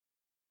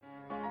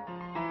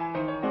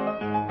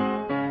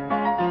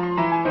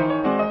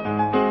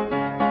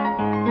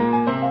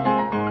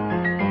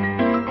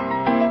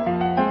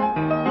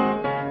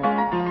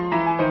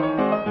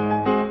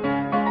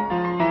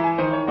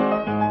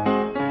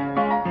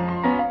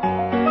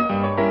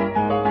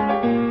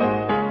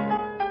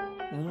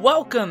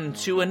Welcome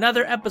to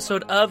another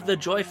episode of the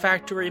Joy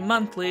Factory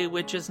Monthly,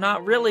 which is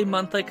not really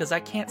monthly because I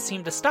can't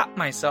seem to stop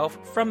myself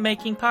from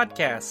making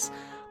podcasts.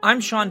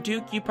 I'm Sean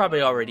Duke, you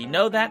probably already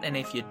know that, and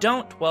if you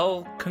don't,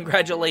 well,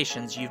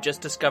 congratulations, you've just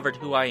discovered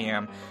who I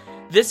am.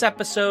 This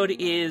episode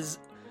is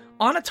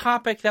on a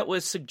topic that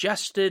was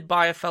suggested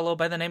by a fellow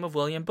by the name of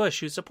William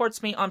Bush, who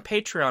supports me on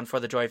Patreon for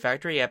The Joy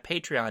Factory at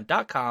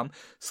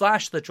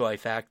patreon.com/The Joy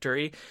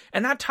Factory.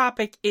 And that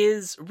topic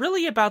is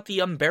really about the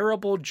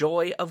unbearable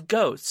joy of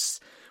ghosts,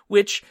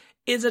 which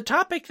is a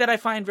topic that I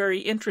find very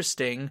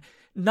interesting,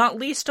 not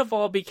least of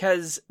all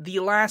because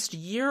the last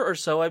year or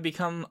so I've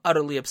become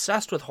utterly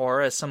obsessed with horror,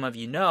 as some of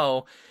you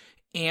know,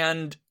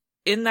 and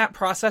in that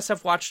process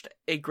I've watched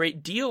a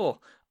great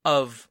deal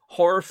of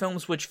horror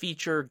films which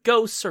feature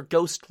ghosts or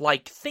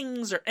ghost-like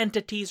things or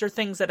entities or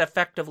things that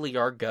effectively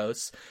are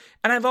ghosts.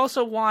 And I've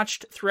also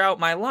watched throughout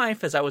my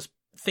life, as I was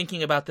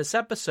thinking about this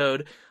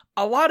episode,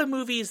 a lot of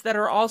movies that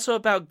are also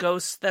about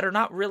ghosts that are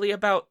not really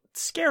about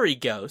scary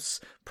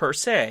ghosts, per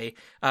se,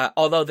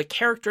 although the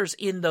characters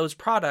in those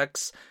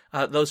products,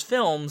 those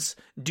films,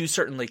 do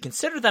certainly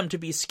consider them to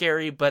be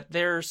scary, but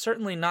they're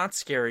certainly not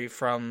scary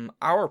from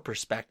our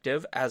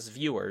perspective as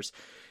viewers.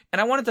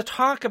 And I wanted to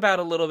talk about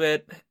a little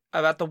bit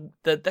about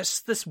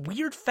this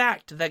weird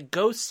fact that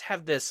ghosts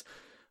have this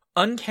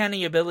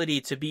uncanny ability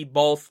to be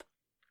both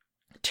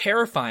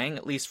terrifying,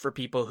 at least for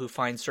people who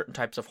find certain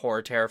types of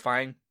horror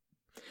terrifying,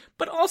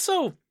 but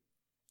also,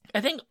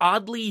 I think,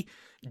 oddly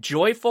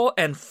joyful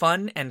and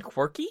fun and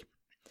quirky.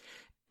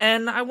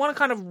 And I want to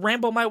kind of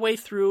ramble my way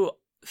through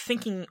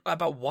thinking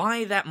about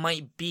why that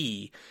might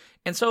be.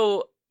 And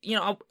so, you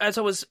know, as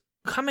I was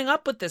coming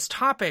up with this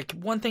topic,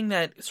 one thing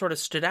that sort of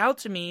stood out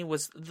to me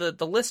was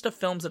the list of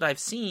films that I've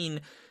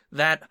seen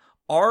that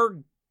are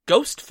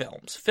ghost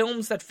films,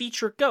 films that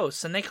feature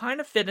ghosts, and they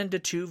kind of fit into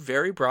two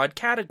very broad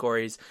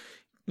categories.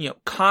 You know,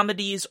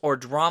 comedies or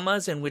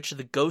dramas in which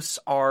the ghosts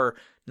are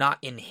not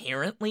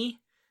inherently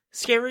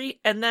scary,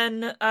 and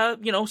then,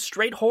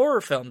 straight horror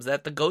films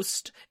that the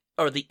ghost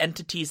or the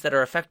entities that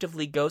are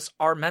effectively ghosts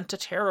are meant to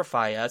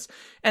terrify us.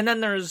 And then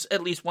there's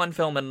at least one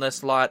film in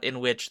this lot in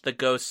which the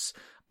ghosts,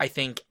 I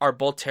think, are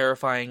both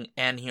terrifying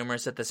and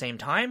humorous at the same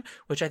time,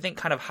 which I think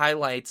kind of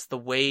highlights the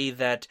way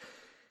that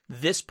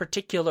this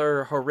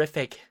particular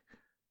horrific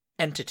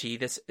entity,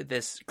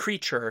 this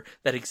creature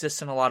that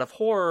exists in a lot of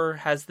horror,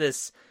 has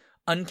this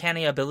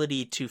uncanny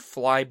ability to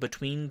fly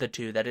between the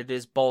two, that it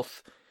is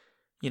both,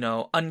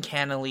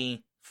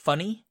 uncannily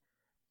funny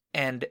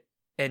and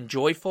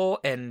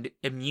joyful and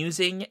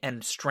amusing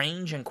and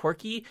strange and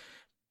quirky,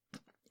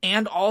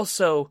 and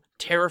also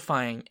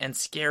terrifying and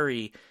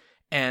scary.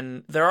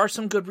 And there are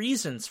some good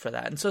reasons for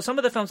that. And so some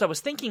of the films I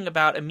was thinking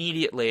about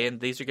immediately, and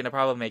these are going to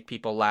probably make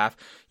people laugh,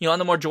 on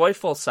the more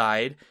joyful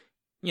side,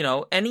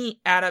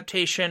 any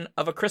adaptation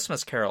of A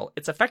Christmas Carol,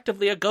 it's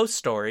effectively a ghost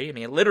story. I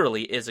mean, it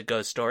literally is a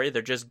ghost story.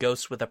 They're just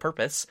ghosts with a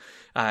purpose,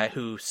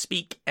 who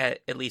speak,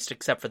 at least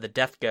except for the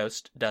death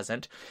ghost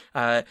doesn't.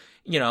 That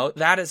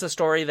is a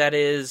story that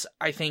is,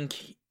 I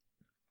think,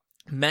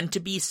 meant to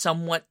be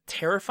somewhat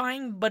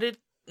terrifying, but it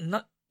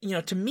not.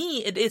 To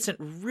me, it isn't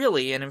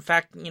really. And in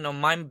fact,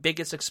 my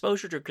biggest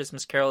exposure to A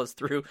Christmas Carol is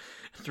through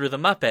the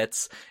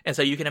Muppets. And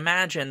so you can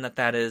imagine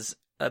that is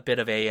a bit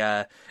of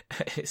a,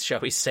 shall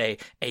we say,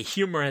 a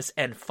humorous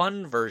and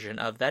fun version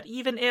of that,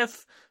 even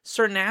if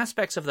certain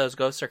aspects of those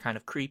ghosts are kind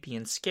of creepy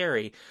and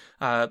scary.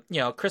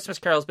 Christmas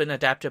Carol has been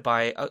adapted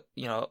by,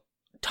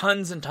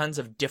 tons and tons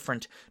of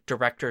different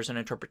directors and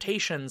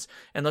interpretations,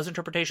 and those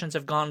interpretations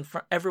have gone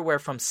everywhere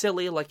from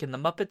silly, like in the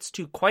Muppets,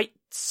 to quite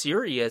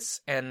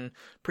serious and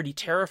pretty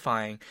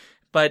terrifying.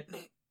 But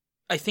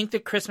I think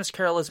that Christmas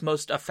Carol is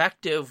most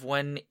effective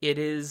when it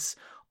is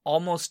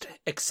almost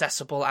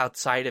accessible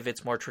outside of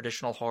its more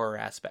traditional horror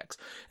aspects.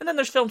 And then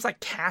there's films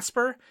like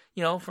Casper,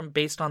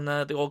 based on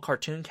the old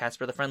cartoon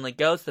Casper the Friendly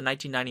Ghost, the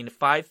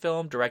 1995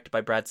 film directed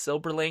by Brad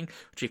Silberling,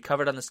 which we've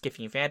covered on the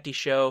Skiffy and Fanty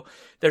show.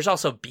 There's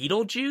also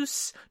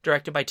Beetlejuice,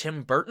 directed by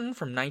Tim Burton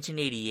from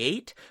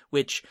 1988,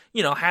 which,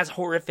 has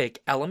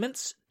horrific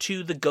elements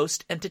to the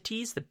ghost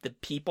entities, the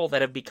people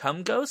that have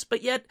become ghosts,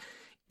 but yet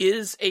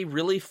is a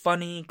really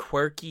funny,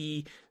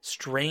 quirky,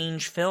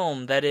 strange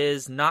film that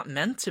is not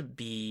meant to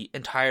be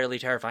entirely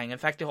terrifying. In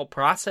fact, the whole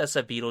process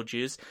of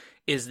Beetlejuice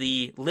is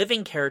the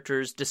living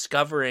characters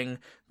discovering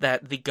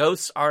that the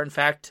ghosts are, in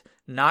fact,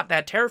 not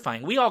that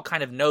terrifying. We all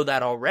kind of know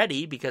that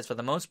already because, for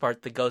the most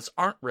part, the ghosts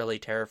aren't really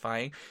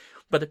terrifying,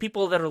 but the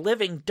people that are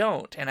living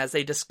don't. And as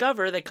they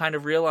discover, they kind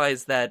of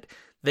realize that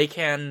they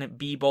can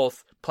be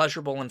both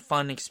pleasurable and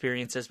fun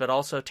experiences, but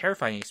also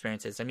terrifying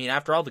experiences. I mean,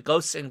 after all, the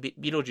ghosts in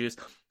Beetlejuice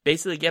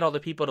basically get all the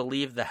people to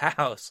leave the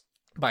house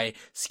by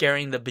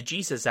scaring the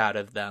bejesus out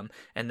of them.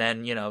 And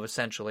then,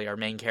 essentially our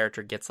main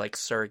character gets like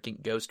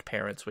surrogate ghost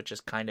parents, which is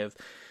kind of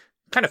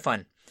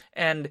fun.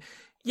 And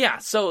yeah,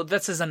 so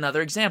this is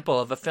another example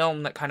of a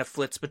film that kind of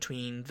flits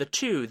between the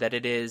two, that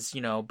it is,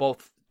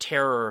 both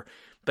terror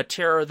but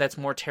terror that's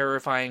more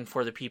terrifying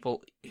for the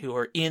people who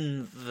are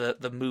in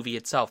the movie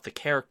itself, the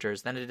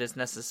characters, than it is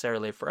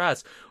necessarily for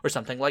us. Or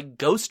something like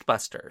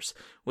Ghostbusters,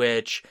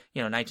 which,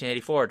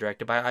 1984,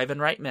 directed by Ivan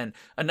Reitman,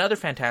 another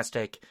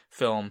fantastic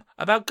film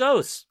about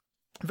ghosts.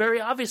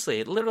 Very obviously,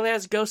 it literally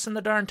has ghosts in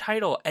the darn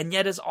title, and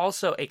yet is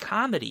also a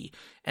comedy.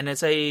 And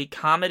it's a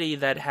comedy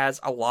that has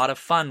a lot of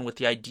fun with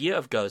the idea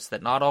of ghosts,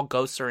 that not all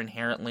ghosts are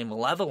inherently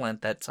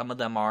malevolent, that some of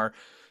them are,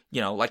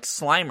 like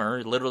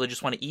Slimer, literally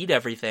just want to eat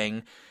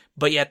everything.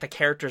 But yet the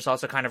characters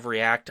also kind of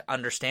react,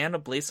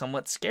 understandably,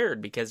 somewhat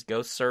scared, because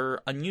ghosts are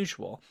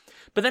unusual.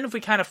 But then if we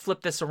kind of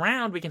flip this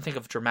around, we can think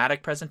of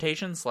dramatic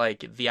presentations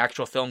like the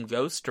actual film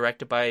Ghost,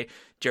 directed by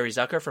Jerry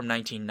Zucker from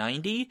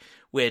 1990,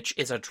 which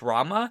is a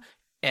drama.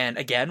 And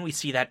again, we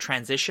see that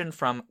transition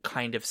from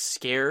kind of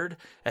scared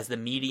as the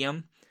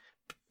medium,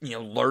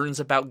 learns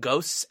about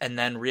ghosts and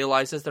then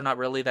realizes they're not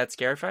really that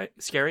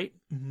scary,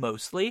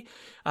 mostly.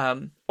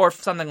 Or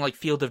something like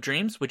Field of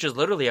Dreams, which is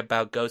literally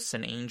about ghosts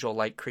and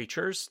angel-like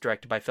creatures,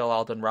 directed by Phil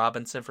Alden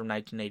Robinson from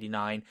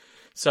 1989.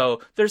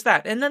 So there's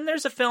that. And then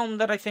there's a film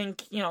that I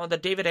think,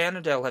 that David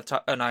Annandale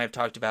and I have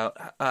talked about,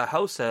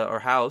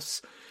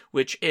 House,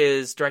 which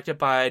is directed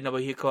by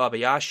Nobuhiko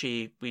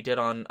Obayashi. We did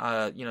on,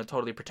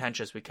 Totally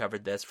Pretentious. We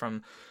covered this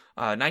from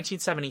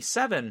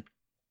 1977,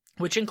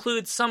 which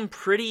includes some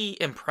pretty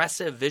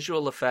impressive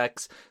visual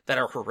effects that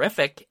are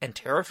horrific and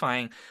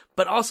terrifying,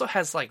 but also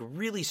has like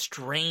really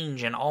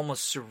strange and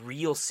almost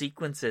surreal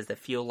sequences that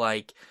feel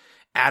like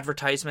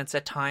advertisements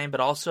at time, but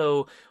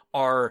also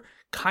are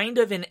kind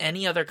of in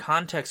any other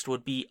context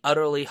would be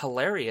utterly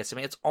hilarious. I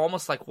mean, it's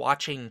almost like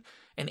watching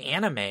an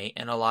anime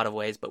in a lot of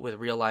ways, but with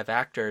real live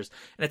actors.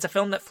 And it's a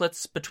film that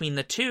flits between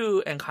the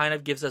two and kind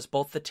of gives us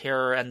both the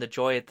terror and the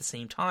joy at the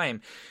same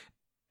time.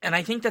 And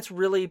I think that's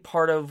really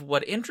part of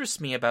what interests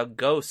me about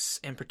ghosts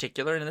in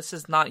particular. And this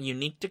is not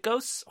unique to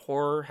ghosts.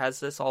 Horror has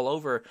this all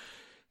over.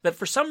 That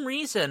for some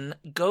reason,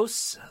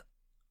 ghosts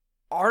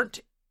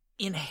aren't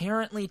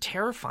inherently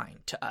terrifying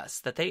to us.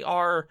 That they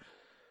are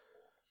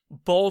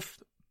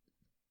both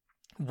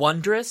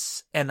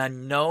wondrous and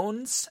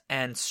unknowns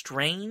and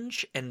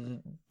strange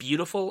and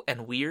beautiful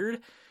and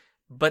weird,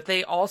 but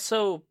they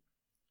also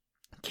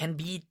can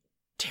be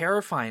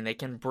terrifying. They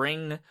can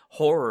bring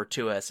horror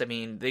to us. I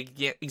mean,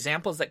 the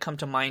examples that come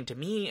to mind to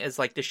me is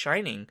like The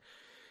Shining,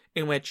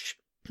 in which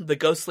the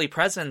ghostly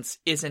presence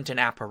isn't an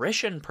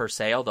apparition per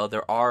se, although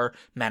there are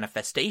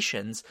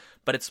manifestations,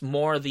 but it's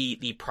more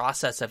the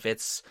process of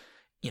its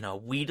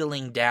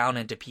wheedling down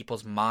into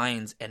people's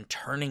minds and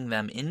turning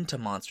them into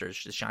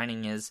monsters. The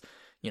Shining is,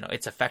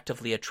 it's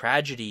effectively a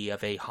tragedy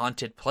of a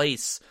haunted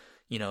place,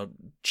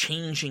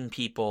 changing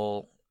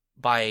people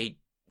by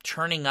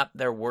turning up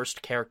their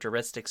worst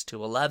characteristics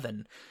to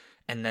 11,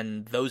 and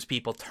then those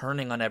people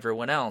turning on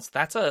everyone else.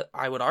 That's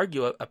I would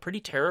argue, a pretty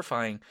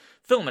terrifying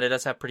film, and it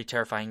does have pretty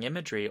terrifying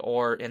imagery.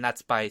 And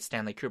that's by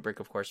Stanley Kubrick,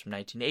 of course, from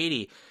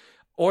 1980.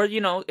 Or,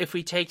 if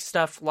we take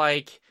stuff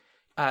like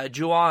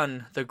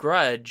Ju-on, The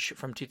Grudge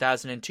from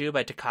 2002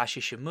 by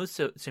Takashi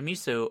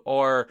Shimizu,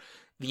 or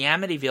the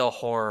Amityville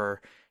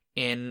Horror,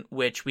 in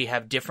which we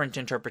have different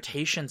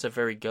interpretations of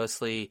very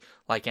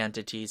ghostly-like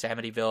entities.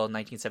 Amityville,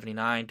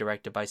 1979,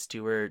 directed by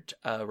Stuart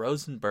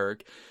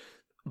Rosenberg.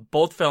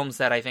 Both films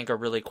that I think are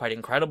really quite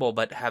incredible,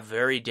 but have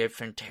very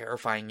different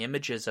terrifying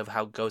images of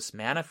how ghosts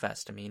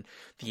manifest. I mean,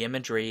 the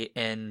imagery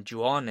in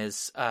Ju-on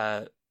is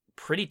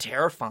pretty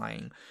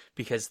terrifying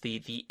because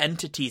the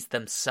entities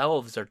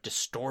themselves are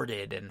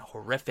distorted and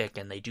horrific,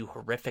 and they do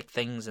horrific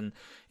things in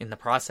the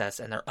process,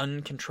 and they're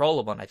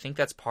uncontrollable. And I think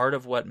that's part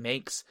of what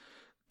makes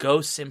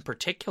ghosts in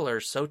particular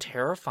so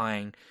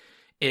terrifying,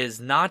 is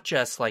not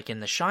just like in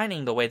The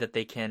Shining, the way that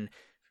they can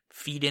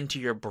feed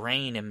into your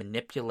brain and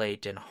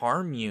manipulate and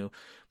harm you,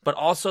 but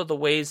also the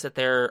ways that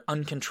they're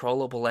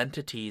uncontrollable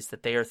entities,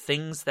 that they are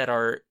things that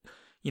are,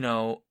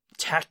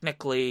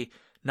 technically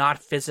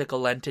not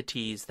physical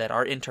entities, that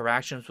our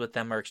interactions with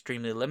them are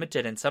extremely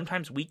limited, and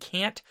sometimes we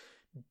can't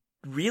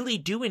really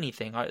do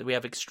anything. We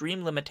have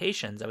extreme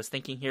limitations. I was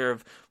thinking here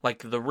of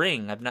like The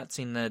Ring. I've not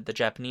seen the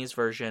Japanese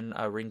version,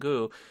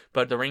 Ringu,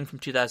 but The Ring from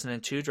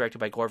 2002, directed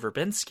by Gore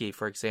Verbinski,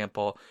 for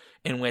example,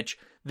 in which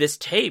this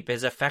tape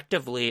is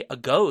effectively a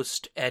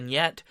ghost, and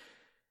yet,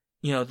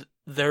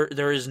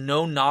 there is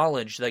no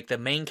knowledge. Like, the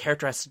main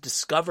character has to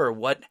discover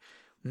what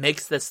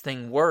makes this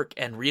thing work,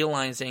 and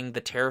realizing the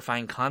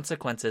terrifying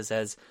consequences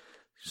as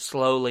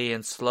slowly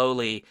and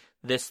slowly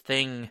this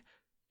thing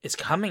is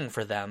coming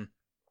for them.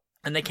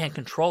 And they can't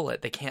control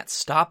it. They can't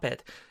stop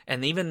it.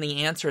 And even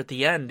the answer at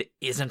the end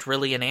isn't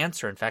really an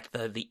answer. In fact,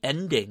 the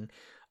ending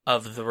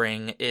of The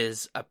Ring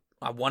is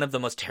one of the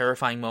most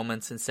terrifying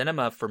moments in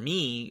cinema for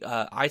me.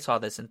 I saw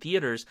this in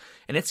theaters,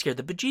 and it scared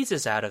the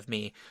bejesus out of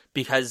me,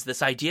 because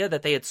this idea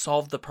that they had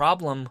solved the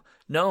problem,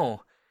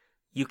 no,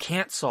 you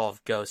can't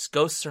solve ghosts.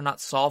 Ghosts are not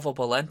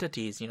solvable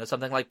entities.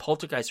 Something like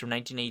Poltergeist from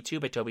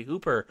 1982 by Tobe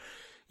Hooper,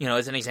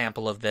 is an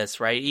example of this,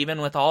 right? Even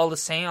with all the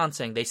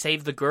seancing, they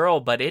save the girl,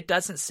 but it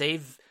doesn't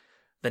save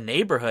the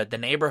neighborhood. The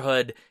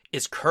neighborhood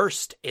is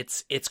cursed.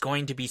 It's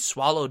going to be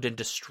swallowed and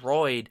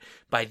destroyed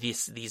by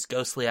these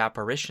ghostly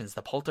apparitions,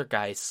 the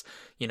poltergeists,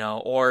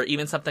 or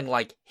even something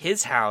like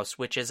His House,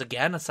 which is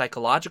again a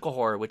psychological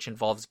horror, which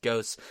involves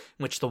ghosts,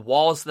 in which the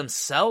walls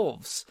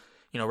themselves,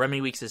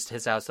 Remy Weeks'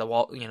 His House, the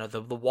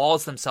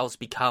walls themselves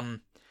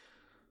become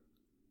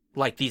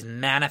like these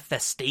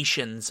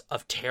manifestations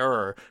of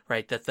terror,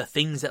 right? That the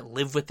things that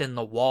live within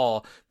the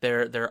wall,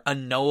 they're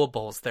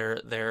unknowables.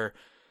 They're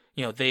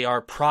they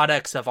are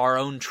products of our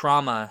own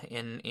trauma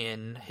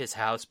in His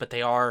House, but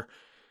they are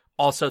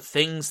also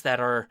things that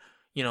are,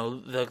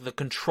 the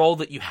control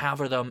that you have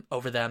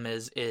over them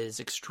is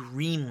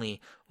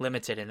extremely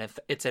limited. And if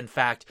it's in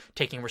fact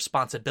taking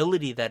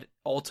responsibility that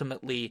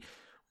ultimately,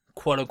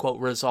 quote unquote,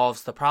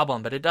 resolves the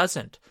problem, but it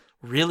doesn't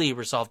really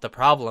resolve the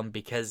problem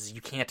because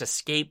you can't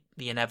escape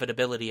the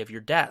inevitability of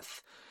your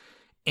death.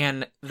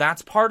 And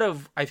that's part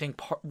of, I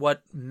think,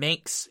 what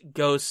makes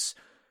ghosts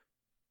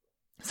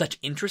such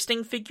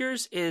interesting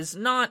figures is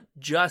not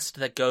just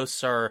that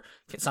ghosts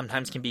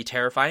sometimes can be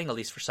terrifying, at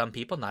least for some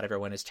people. Not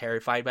everyone is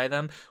terrified by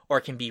them, or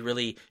can be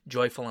really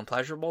joyful and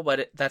pleasurable,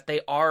 but that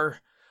they are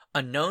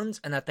unknowns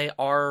and that they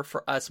are,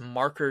 for us,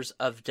 markers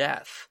of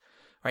death,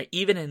 right?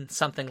 Even in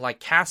something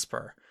like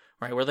Casper,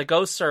 right, where the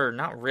ghosts are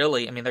not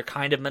really, they're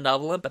kind of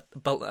malevolent,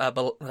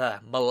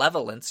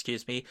 malevolent,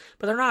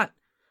 but they're not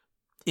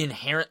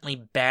inherently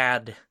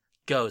bad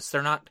ghosts.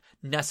 They're not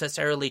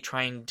necessarily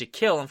trying to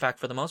kill. In fact,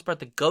 for the most part,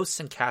 the ghosts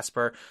in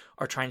Casper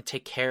are trying to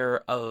take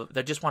care of,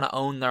 they just want to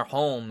own their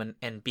home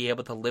and be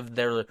able to live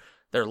their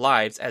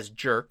lives as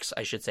jerks,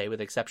 I should say, with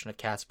the exception of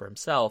Casper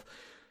himself.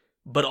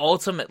 But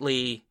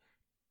ultimately,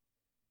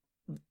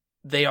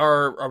 they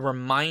are a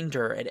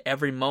reminder at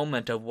every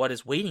moment of what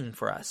is waiting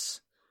for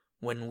us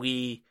when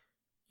we,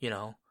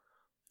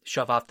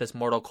 shove off this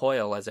mortal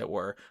coil, as it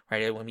were,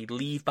 right? When we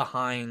leave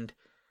behind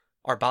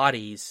our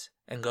bodies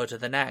and go to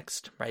the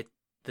next, right?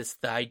 The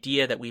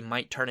idea that we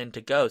might turn into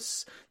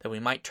ghosts, that we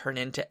might turn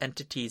into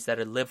entities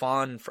that live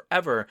on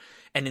forever.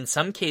 And in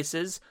some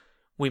cases,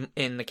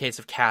 in the case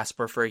of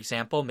Casper, for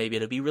example, maybe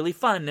it'll be really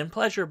fun and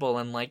pleasurable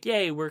and like,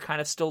 yay, we're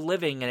kind of still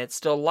living and it's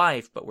still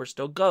life, but we're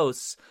still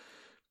ghosts.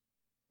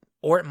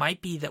 Or it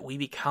might be that we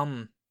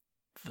become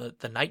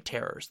the night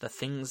terrors, the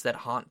things that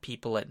haunt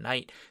people at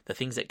night, the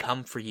things that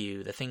come for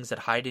you, the things that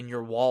hide in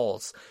your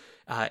walls,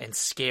 and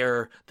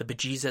scare the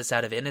bejesus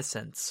out of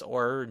innocence,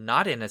 or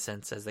not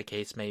innocence, as the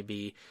case may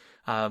be.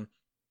 I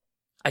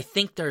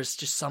think there's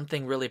just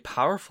something really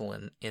powerful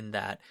in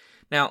that.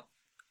 Now,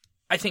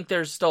 I think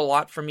there's still a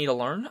lot for me to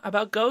learn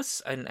about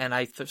ghosts, and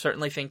I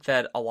certainly think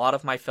that a lot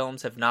of my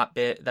films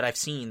that I've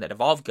seen that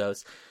involve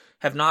ghosts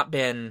have not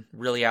been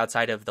really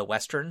outside of the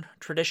Western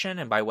tradition,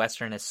 and by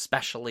Western,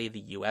 especially the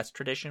U.S.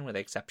 tradition, with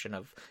the exception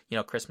of,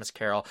 Christmas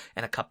Carol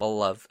and a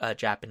couple of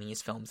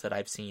Japanese films that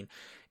I've seen.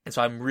 And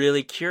so I'm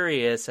really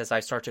curious, as I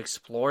start to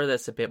explore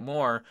this a bit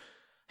more,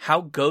 how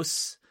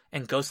ghosts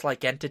and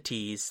ghost-like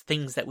entities,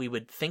 things that we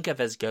would think of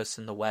as ghosts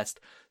in the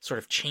West, sort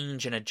of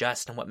change and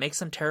adjust, and what makes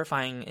them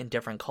terrifying in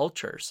different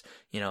cultures.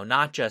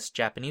 Not just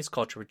Japanese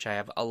culture, which I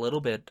have a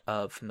little bit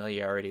of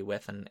familiarity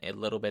with, and a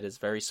little bit is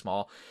very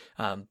small,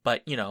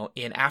 but,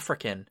 in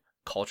African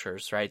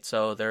cultures, right?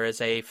 So there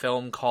is a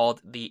film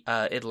called The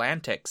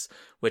Atlantics,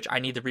 which I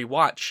need to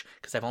rewatch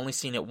because I've only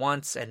seen it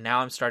once, and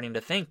now I'm starting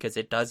to think, because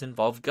it does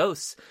involve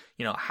ghosts.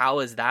 How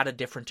is that a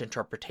different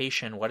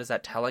interpretation? What is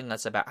that telling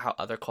us about how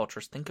other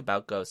cultures think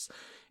about ghosts?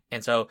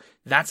 And so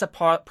that's a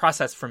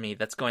process for me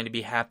that's going to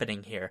be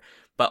happening here.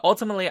 But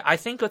ultimately, I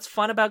think what's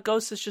fun about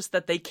ghosts is just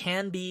that they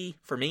can be,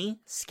 for me,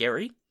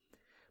 scary,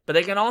 but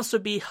they can also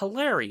be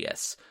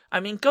hilarious.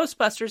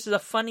 Ghostbusters is a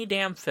funny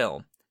damn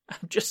film.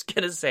 I'm just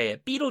going to say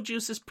it.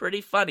 Beetlejuice is pretty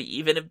funny,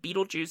 even if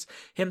Beetlejuice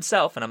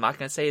himself, and I'm not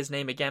going to say his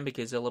name again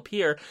because he'll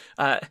appear,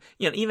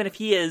 even if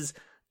he is,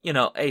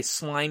 a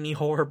slimy,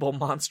 horrible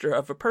monster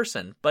of a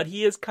person, but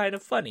he is kind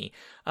of funny.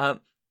 I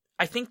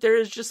think there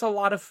is just a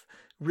lot of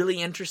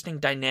really interesting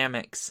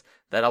dynamics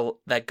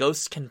that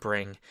ghosts can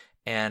bring,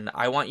 and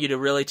I want you to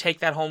really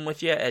take that home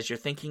with you as you're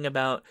thinking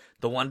about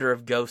the wonder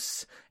of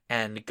ghosts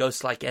and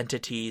ghost-like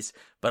entities,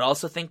 but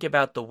also think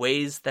about the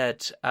ways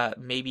that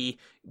maybe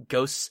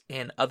ghosts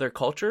in other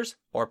cultures,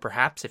 or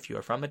perhaps if you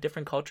are from a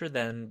different culture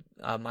than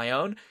my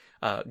own,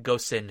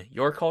 ghosts in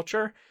your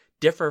culture,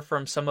 differ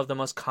from some of the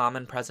most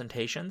common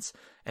presentations.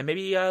 And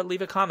maybe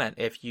leave a comment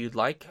if you'd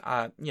like,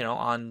 on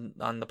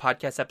the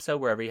podcast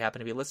episode, wherever you happen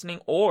to be listening,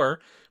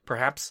 or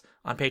perhaps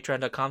on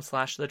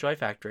patreon.com/The Joy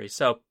Factory.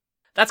 So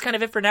that's kind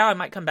of it for now. I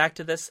might come back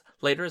to this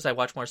later as I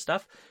watch more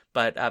stuff.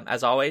 But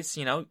as always,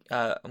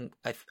 I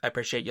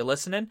appreciate you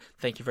listening.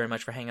 Thank you very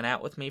much for hanging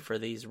out with me for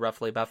these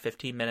roughly about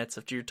 15 minutes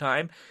of your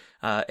time.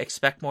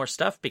 Expect more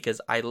stuff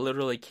because I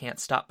literally can't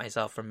stop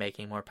myself from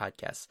making more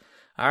podcasts.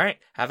 All right.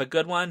 Have a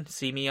good one.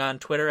 See me on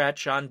Twitter at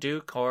Sean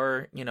Duke,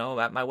 or,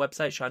 at my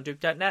website,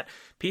 SeanDuke.net.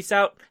 Peace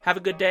out. Have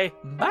a good day.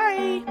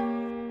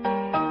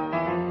 Bye.